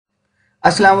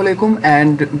Assalamu alaikum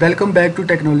and welcome back to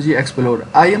Technology Explorer.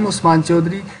 I am Usman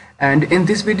Chaudhary and in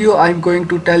this video I am going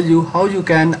to tell you how you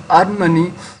can earn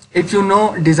money if you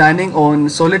know designing on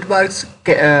SolidWorks,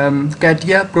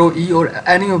 CATIA, Pro E or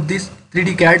any of these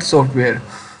 3D CAD software.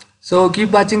 So keep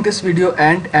watching this video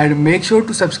and make sure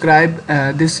to subscribe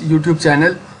this YouTube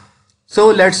channel. So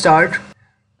let's start.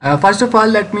 First of all,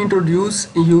 let me introduce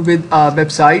you with a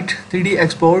website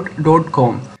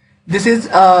 3dexport.com. This is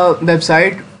a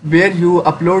website where you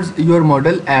upload your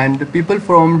model and people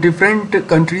from different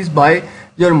countries buy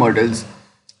your models.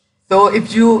 So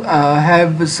if you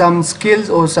have some skills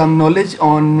or some knowledge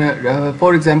on,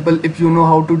 for example, if you know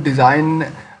how to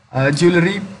design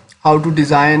jewelry, how to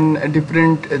design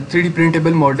different 3D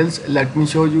printable models, let me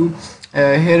show you.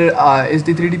 Here is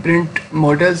the 3D print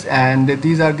models and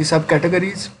these are the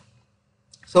subcategories.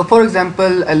 So for example,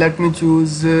 let me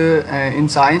choose in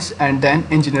science and then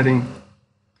engineering.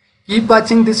 Keep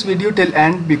watching this video till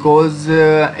end because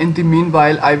in the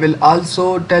meanwhile I will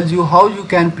also tell you how you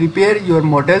can prepare your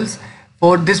models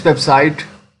for this website.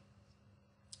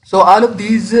 So all of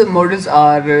these models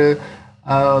are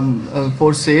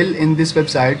for sale in this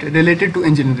website related to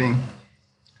engineering.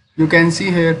 You can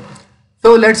see here.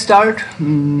 So let's start.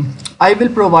 I will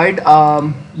provide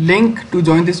a link to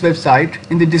join this website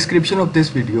in the description of this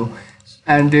video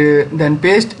and then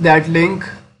paste that link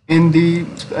in the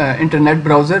internet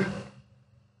browser.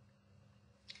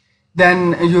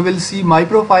 Then you will see my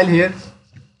profile here.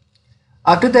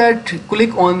 After that,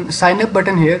 click on sign up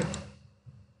button here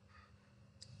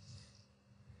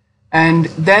and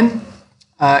then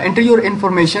enter your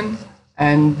information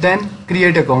and then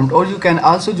create account, or you can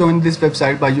also join this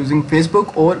website by using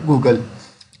Facebook or Google.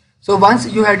 So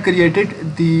once you had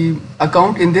created the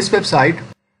account in this website,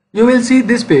 you will see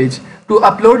this page. To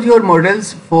upload your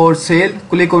models for sale,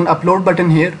 click on upload button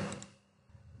here.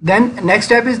 Then next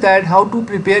step is that how to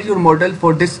prepare your model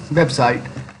for this website.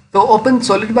 So open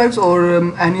SolidWorks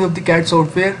or any of the CAD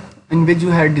software in which you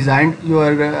had designed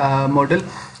your model.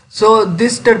 So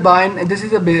this turbine, this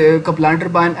is a Kaplan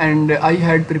turbine and I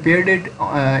had prepared it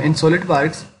in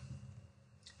SolidWorks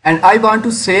and I want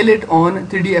to sell it on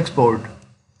 3D export.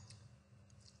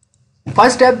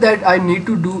 First step that I need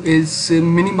to do is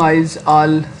minimize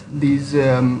all these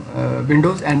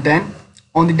windows and then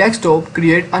on the desktop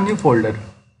create a new folder.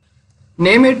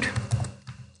 Name it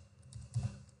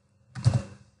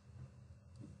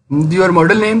your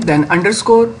model name, then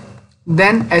underscore,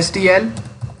 then STL,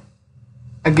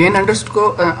 again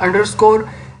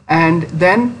underscore and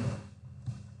then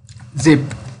zip.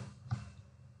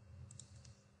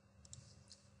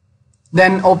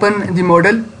 Then open the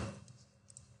model,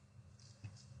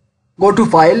 go to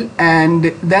file and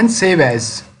then save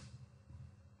as.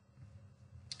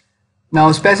 Now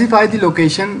specify the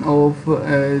location of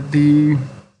the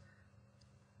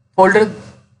folder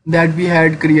that we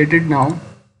had created now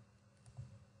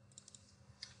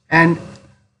and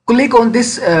click on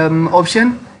this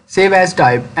option save as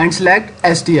type and select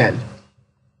STL.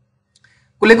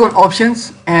 Click on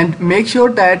options and make sure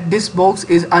that this box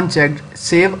is unchecked,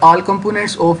 save all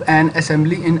components of an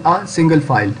assembly in a single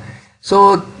file.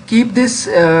 So keep this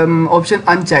option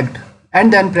unchecked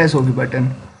and then press OK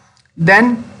button.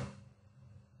 Then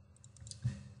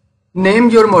name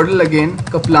your model again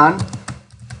Kaplan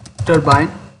turbine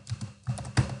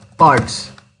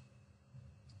parts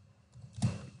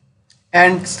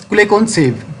and click on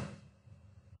save.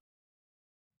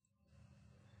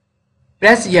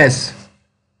 Press yes.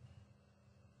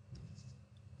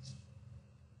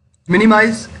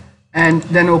 Minimize and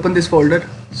then open this folder.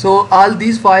 So all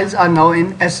these files are now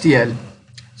in STL.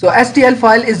 So STL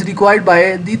file is required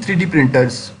by the 3D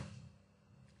printers.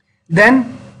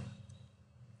 Then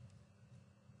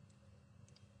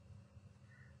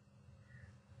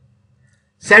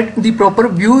set the proper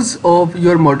views of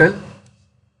your model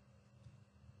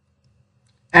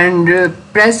and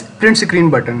press print screen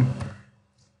button.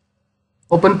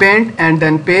 Open paint and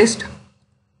then paste.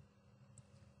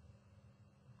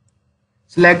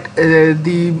 Select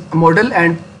the model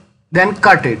and then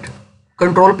cut it.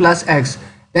 Ctrl plus X.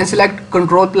 Then select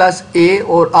Ctrl plus A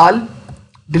or all.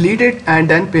 Delete it and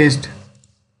then paste.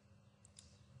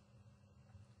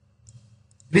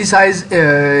 Resize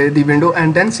the window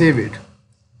and then save it.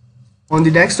 On the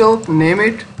desktop, name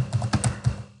it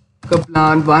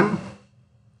Kaplan 1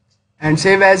 and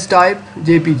save as type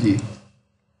JPG.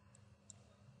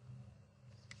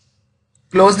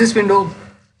 Close this window.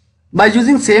 By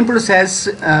using same process,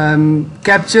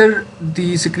 capture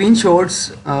the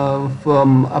screenshots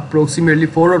from approximately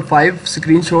 4 or 5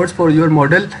 screenshots for your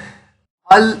model.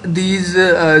 All these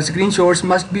screenshots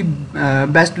must be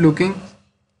best looking.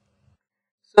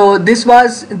 So this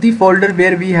was the folder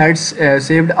where we had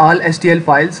saved all STL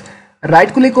files.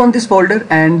 Right click on this folder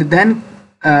and then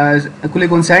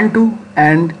click on send to,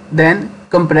 and then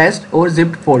compressed or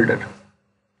zipped folder.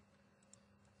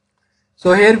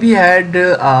 So here we had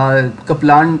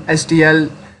Kaplan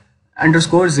STL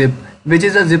underscore zip, which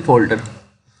is a zip folder.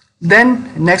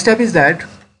 Then next step is that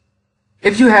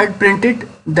if you had printed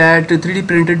that 3D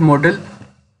printed model,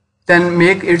 then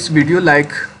make its video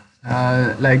like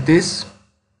this,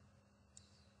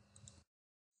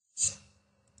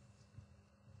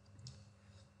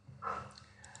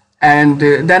 and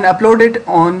then upload it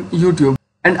on YouTube,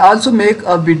 and also make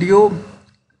a video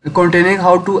containing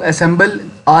how to assemble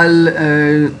all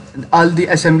the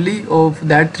assembly of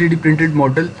that 3D printed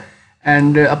model,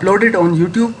 and upload it on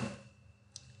YouTube.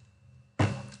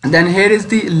 And then here is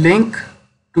the link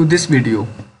to this video.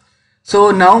 So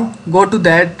now go to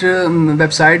that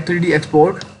website 3D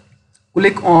export,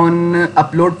 click on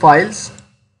upload files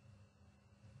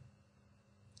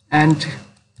and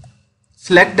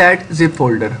select that zip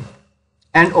folder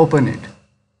and open it.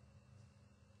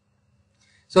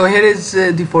 So here is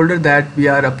the folder that we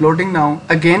are uploading now.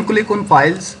 Again click on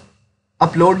files,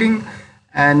 uploading,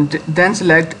 and then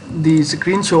select the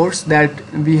screenshots that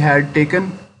we had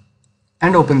taken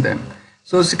and open them.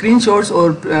 So screenshots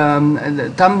or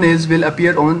thumbnails will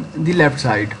appear on the left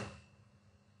side.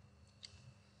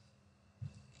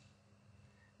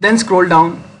 Then scroll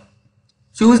down,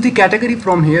 choose the category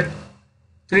from here,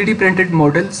 3D printed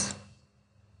models,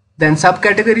 then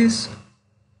subcategories,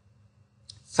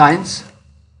 science,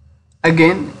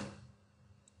 again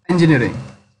engineering.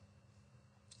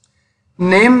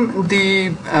 Name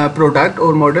the product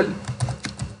or model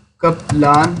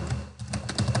Kaplan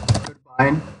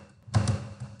turbine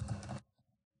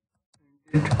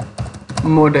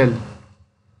model,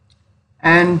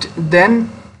 and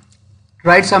then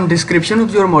write some description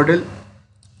of your model.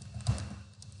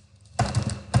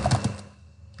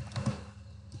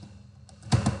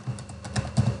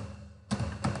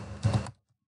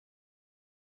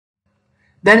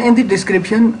 Then in the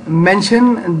description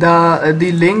mention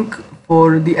the link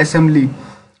for the assembly.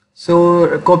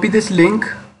 So copy this link,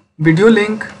 video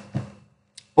link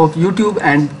of YouTube,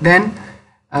 and then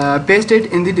paste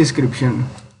it in the description.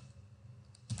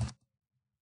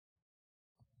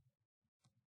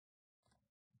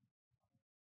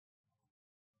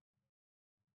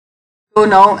 So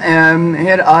now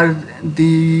here are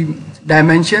the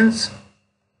dimensions.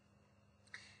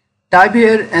 Type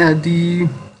here the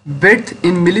width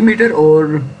in millimeter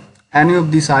or any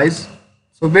of the size.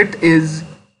 So width is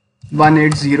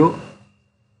 180,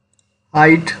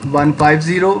 height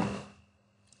 150,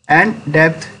 and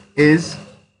depth is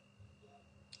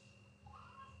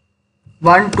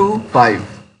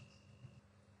 125.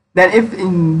 Then if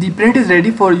the print is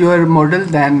ready for your model,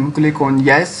 then click on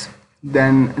yes,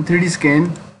 then 3D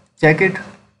scan, check it.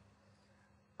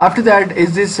 After that,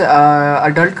 is this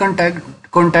adult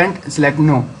content, select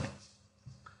no.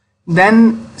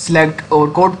 Then select or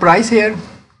quote price here.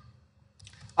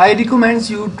 I recommend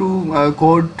you to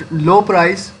quote low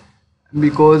price,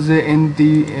 because in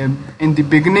the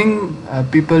beginning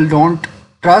people don't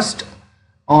trust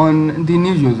on the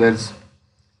new users.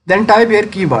 Then type here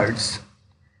keywords.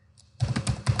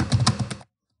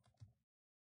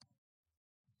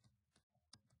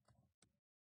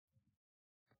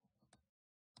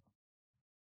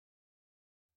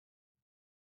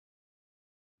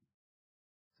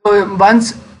 So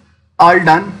once all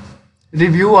done,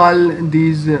 review all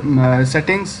these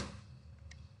settings,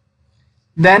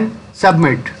 then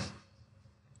submit.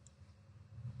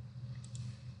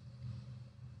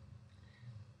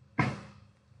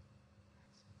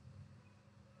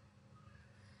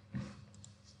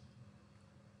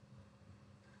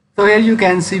 So here you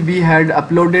can see we had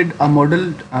uploaded a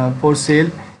model for sale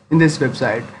in this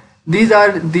website. These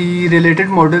are the related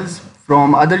models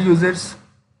from other users.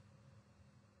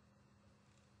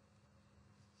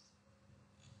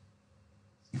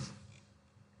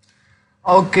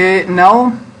 Okay,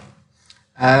 now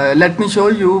let me show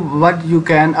you what you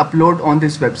can upload on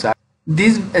this website.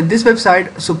 This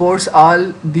website supports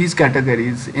all these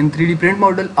categories in 3D print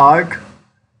model, art,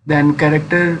 then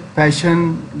character,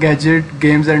 fashion, gadget,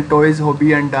 games and toys,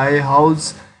 hobby and dye,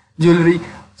 house, jewelry.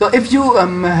 So if you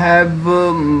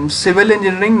have civil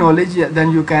engineering knowledge,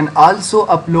 then you can also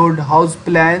upload house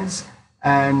plans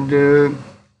and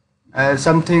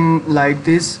something like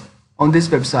this on this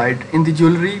website. In the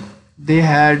jewelry, they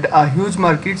had a huge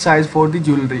market size for the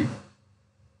jewelry.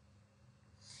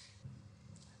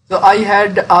 So I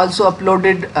had also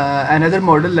uploaded another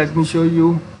model. Let me show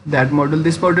you that model,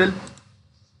 this model.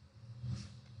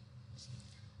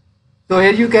 So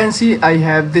here you can see I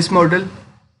have this model,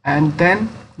 and then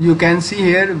you can see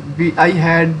here I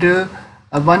had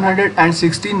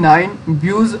 169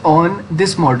 views on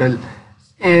this model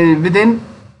within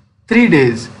 3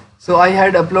 days. So I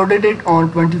had uploaded it on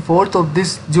 24th of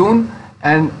this June,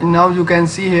 and now you can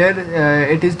see here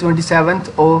it is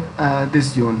 27th of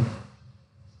this June.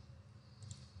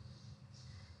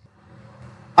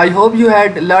 I hope you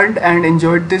had learned and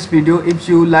enjoyed this video. If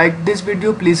you liked this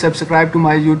video, please subscribe to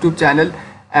my YouTube channel,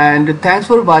 and thanks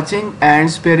for watching and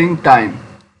sparing time.